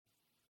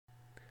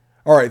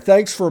All right,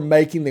 thanks for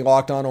making the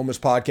Locked On Ole Miss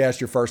podcast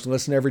your first and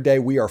listen every day.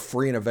 We are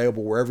free and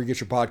available wherever you get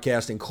your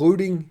podcast,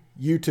 including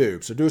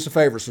YouTube. So do us a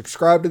favor,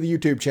 subscribe to the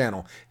YouTube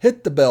channel,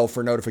 hit the bell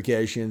for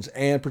notifications,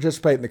 and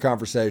participate in the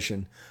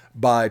conversation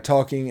by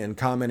talking and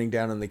commenting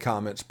down in the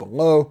comments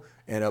below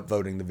and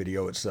upvoting the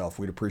video itself.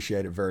 We'd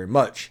appreciate it very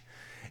much.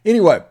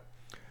 Anyway,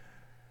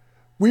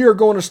 we are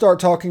going to start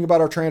talking about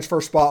our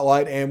transfer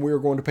spotlight, and we are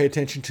going to pay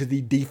attention to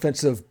the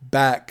defensive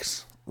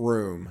backs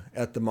room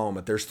at the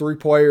moment. There's three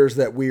players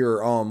that we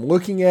are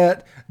looking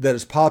at that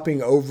is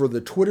popping over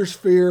the Twitter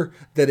sphere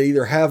that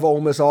either have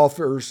Ole Miss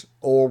offers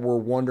or we're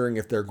wondering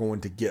if they're going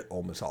to get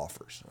Ole Miss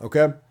offers.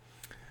 Okay.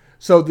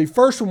 So the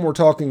first one we're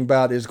talking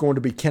about is going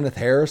to be Kenneth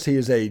Harris. He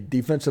is a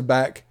defensive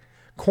back,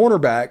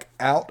 cornerback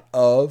out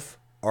of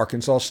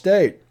Arkansas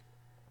State.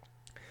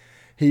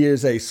 He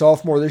is a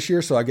sophomore this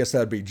year, so I guess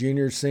that'd be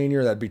junior,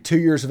 senior. That'd be 2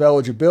 years of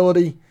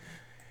eligibility.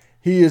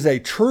 He is a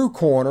true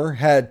corner,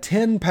 had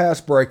 10 pass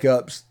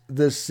breakups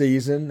this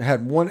season,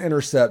 had 1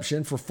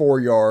 interception for 4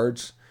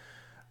 yards.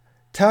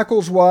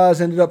 Tackles-wise,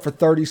 ended up for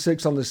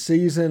 36 on the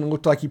season.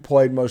 Looked like he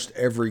played most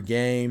every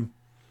game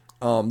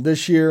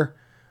this year.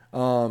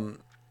 And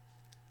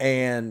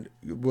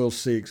we'll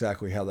see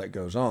exactly how that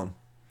goes on.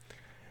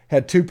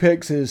 Had 2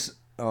 picks his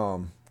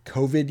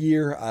COVID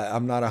year.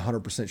 I'm not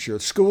 100%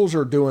 sure. Schools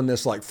are doing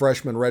this like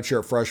freshman,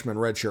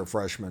 redshirt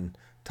freshman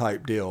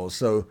type deals.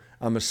 So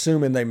I'm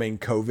assuming they mean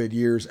COVID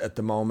years at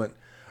the moment.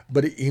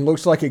 But he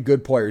looks like a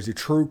good player. He's a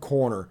true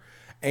corner.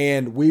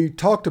 And we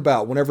talked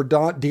about whenever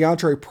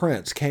DeAndre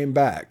Prince came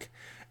back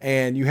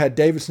and you had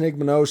Davis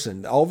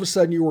Nigmanosin, all of a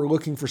sudden you were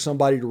looking for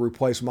somebody to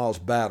replace Miles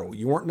Battle.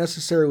 You weren't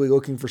necessarily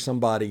looking for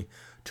somebody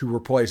to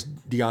replace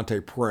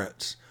DeAndre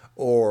Prince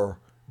or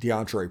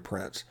Davis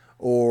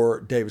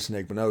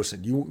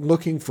Nigmanosin. You were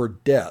looking for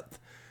depth.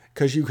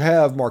 Because you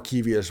have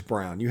Markevious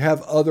Brown. You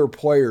have other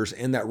players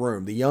in that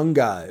room. The young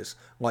guys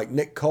like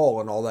Nick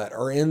Cole and all that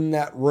are in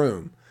that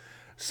room.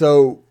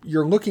 So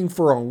you're looking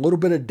for a little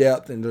bit of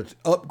depth and to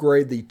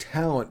upgrade the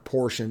talent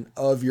portion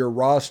of your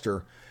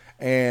roster.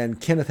 And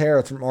Kenneth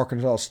Harris from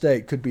Arkansas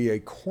State could be a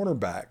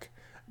cornerback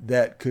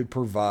that could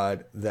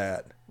provide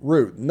that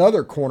route.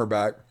 Another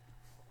cornerback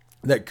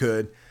that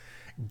could,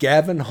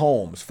 Gavin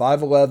Holmes,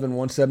 5'11",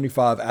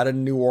 175, out of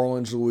New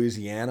Orleans,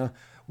 Louisiana.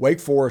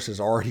 Wake Forest has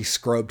already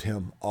scrubbed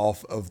him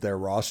off of their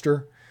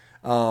roster.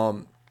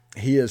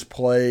 He has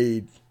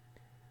played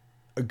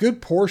a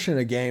good portion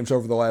of games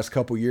over the last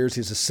couple years.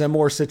 He's a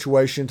similar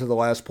situation to the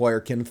last player,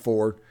 Kenneth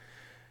Ford.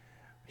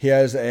 He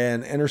has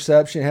an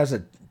interception, has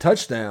a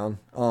touchdown,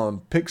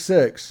 pick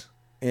 6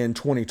 in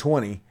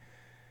 2020.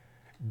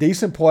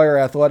 Decent player,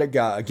 athletic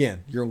guy.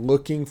 Again, you're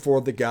looking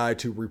for the guy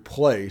to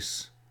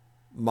replace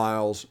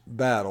Miles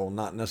Battle,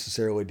 not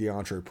necessarily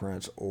DeAndre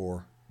Prince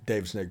or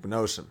Davis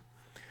Nigmanosin.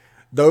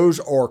 Those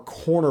are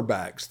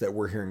cornerbacks that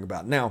we're hearing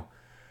about. Now,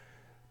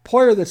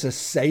 player that's a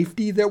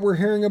safety that we're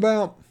hearing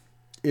about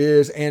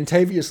is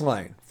Antavius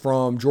Lane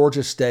from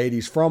Georgia State.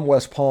 He's from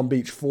West Palm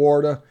Beach,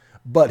 Florida,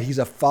 but he's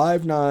a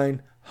 5'9",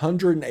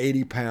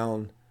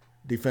 180-pound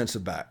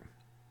defensive back.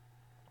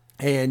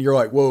 And you're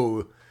like,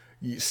 whoa,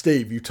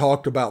 Steve, you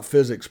talked about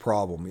physics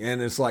problem.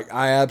 And it's like,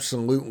 I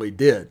absolutely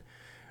did.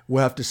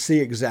 We'll have to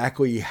see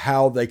exactly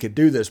how they could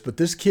do this. But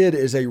this kid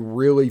is a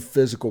really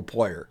physical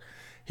player.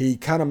 He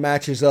kind of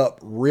matches up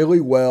really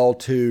well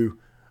to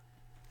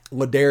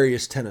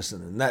Ladarius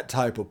Tennyson and that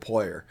type of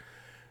player.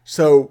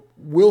 So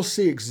we'll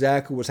see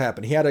exactly what's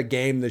happened. He had a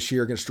game this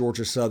year against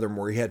Georgia Southern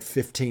where he had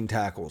 15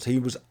 tackles. He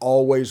was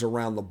always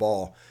around the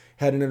ball,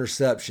 had an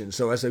interception.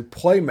 So as a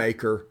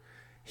playmaker,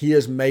 he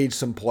has made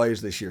some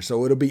plays this year.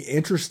 So it'll be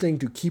interesting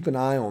to keep an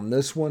eye on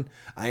this one.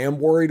 I am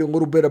worried a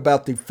little bit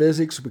about the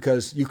physics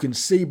because you can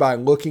see by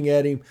looking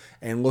at him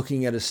and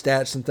looking at his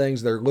stats and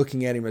things, they're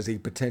looking at him as a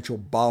potential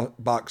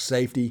box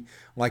safety,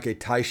 like a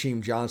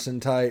Tysheem Johnson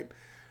type.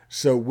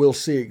 So we'll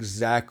see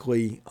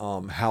exactly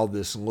how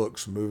this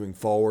looks moving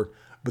forward.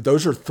 But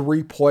those are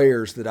 3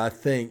 players that I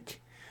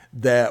think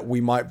that we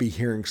might be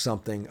hearing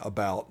something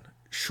about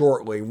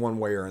shortly, one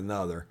way or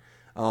another.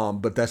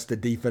 But that's the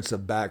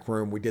defensive back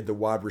room. We did the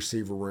wide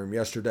receiver room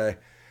yesterday.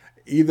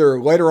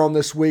 Either later on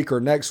this week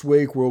or next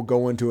week, we'll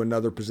go into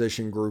another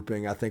position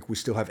grouping. I think we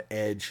still have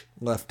edge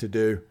left to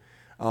do.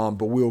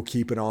 But we'll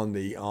keep it on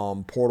the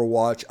portal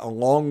watch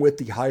along with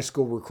the high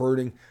school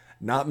recruiting.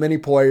 Not many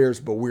players,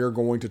 but we are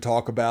going to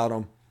talk about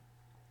them.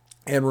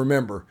 And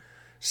remember,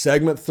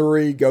 segment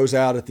 3 goes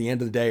out at the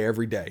end of the day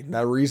every day.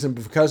 Now, the reason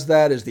because of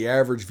that is the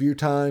average view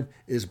time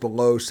is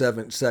below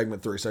segment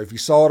 3. So if you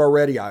saw it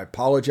already, I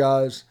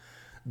apologize.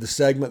 The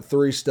segment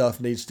 3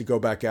 stuff needs to go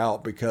back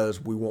out because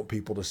we want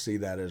people to see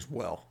that as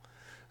well.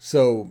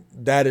 So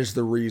that is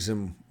the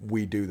reason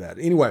we do that.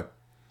 Anyway,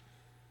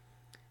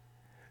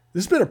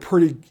 this has been a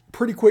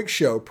pretty quick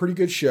show, pretty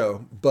good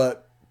show.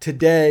 But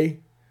today,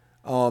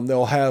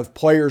 they'll have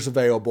players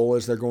available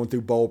as they're going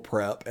through bowl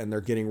prep and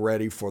they're getting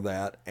ready for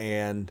that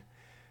and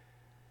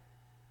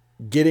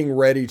getting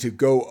ready to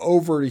go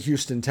over to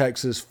Houston,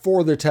 Texas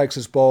for the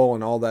Texas Bowl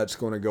and all that's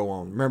going to go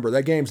on. Remember,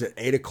 that game's at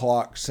 8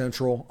 o'clock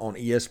Central on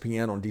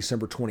ESPN on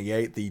December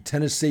 28th. The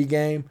Tennessee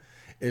game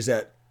is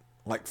at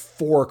like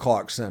 4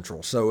 o'clock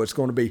Central. So it's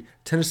going to be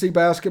Tennessee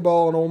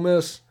basketball and Ole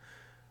Miss.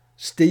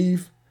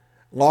 Steve,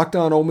 Locked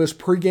On Ole Miss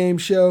pregame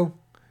show.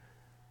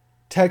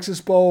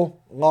 Texas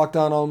Bowl, Locked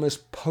On Ole Miss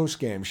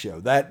postgame show.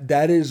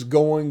 That is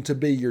going to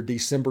be your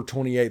December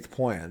 28th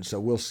plan. So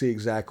we'll see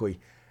exactly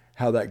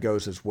how that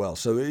goes as well.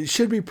 So it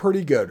should be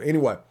pretty good.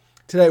 Anyway,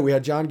 today we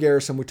had John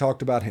Garrison. We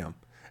talked about him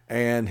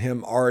and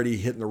him already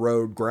hitting the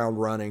road, ground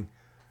running,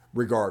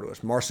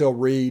 regardless. Marcel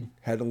Reed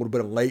had a little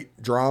bit of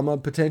late drama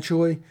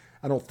potentially.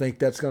 I don't think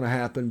that's going to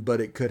happen,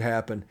 but it could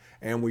happen.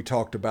 And we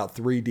talked about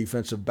 3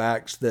 defensive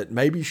backs that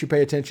maybe you should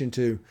pay attention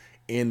to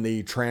in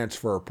the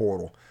transfer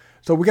portal.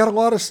 So we got a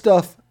lot of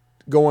stuff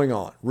going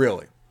on,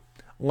 really.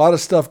 A lot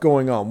of stuff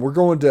going on. We're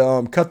going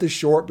to cut this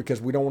short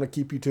because we don't want to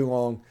keep you too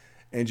long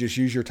and just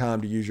use your time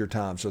to use your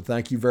time. So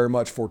thank you very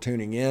much for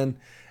tuning in.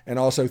 And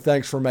also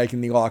thanks for making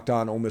the Locked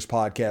On Ole Miss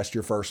podcast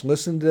your first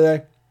listen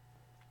today.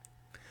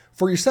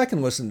 For your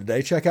second listen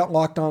today, check out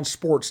Locked On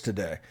Sports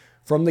Today.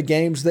 From the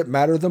games that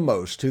matter the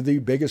most to the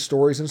biggest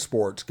stories in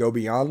sports, go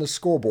beyond the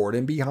scoreboard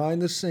and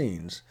behind the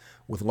scenes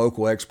with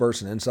local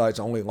experts and insights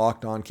only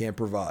Locked On can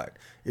provide.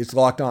 It's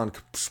Locked On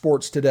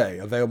Sports Today,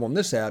 available on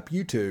this app,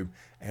 YouTube,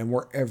 and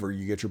wherever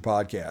you get your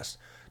podcasts.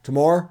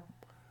 Tomorrow,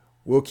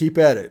 we'll keep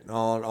at it.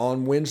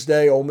 On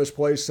Wednesday, Ole Miss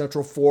plays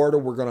Central Florida.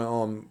 We're going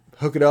to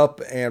hook it up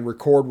and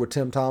record with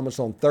Tim Thomas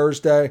on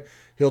Thursday.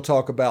 He'll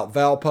talk about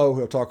Valpo.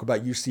 He'll talk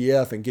about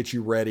UCF and get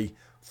you ready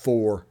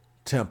for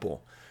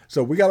Temple.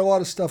 So we got a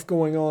lot of stuff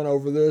going on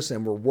over this,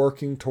 and we're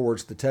working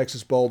towards the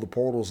Texas Bowl. The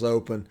portal's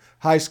open.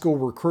 High school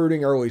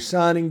recruiting, early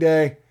signing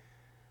day.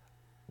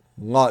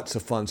 Lots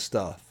of fun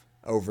stuff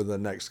over the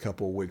next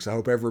couple of weeks. I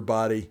hope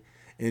everybody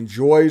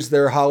enjoys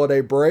their holiday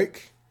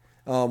break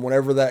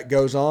whenever that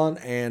goes on,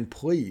 and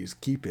please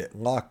keep it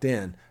locked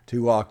in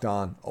to Locked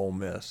On Ole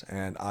Miss,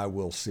 and I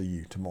will see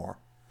you tomorrow.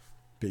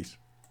 Peace.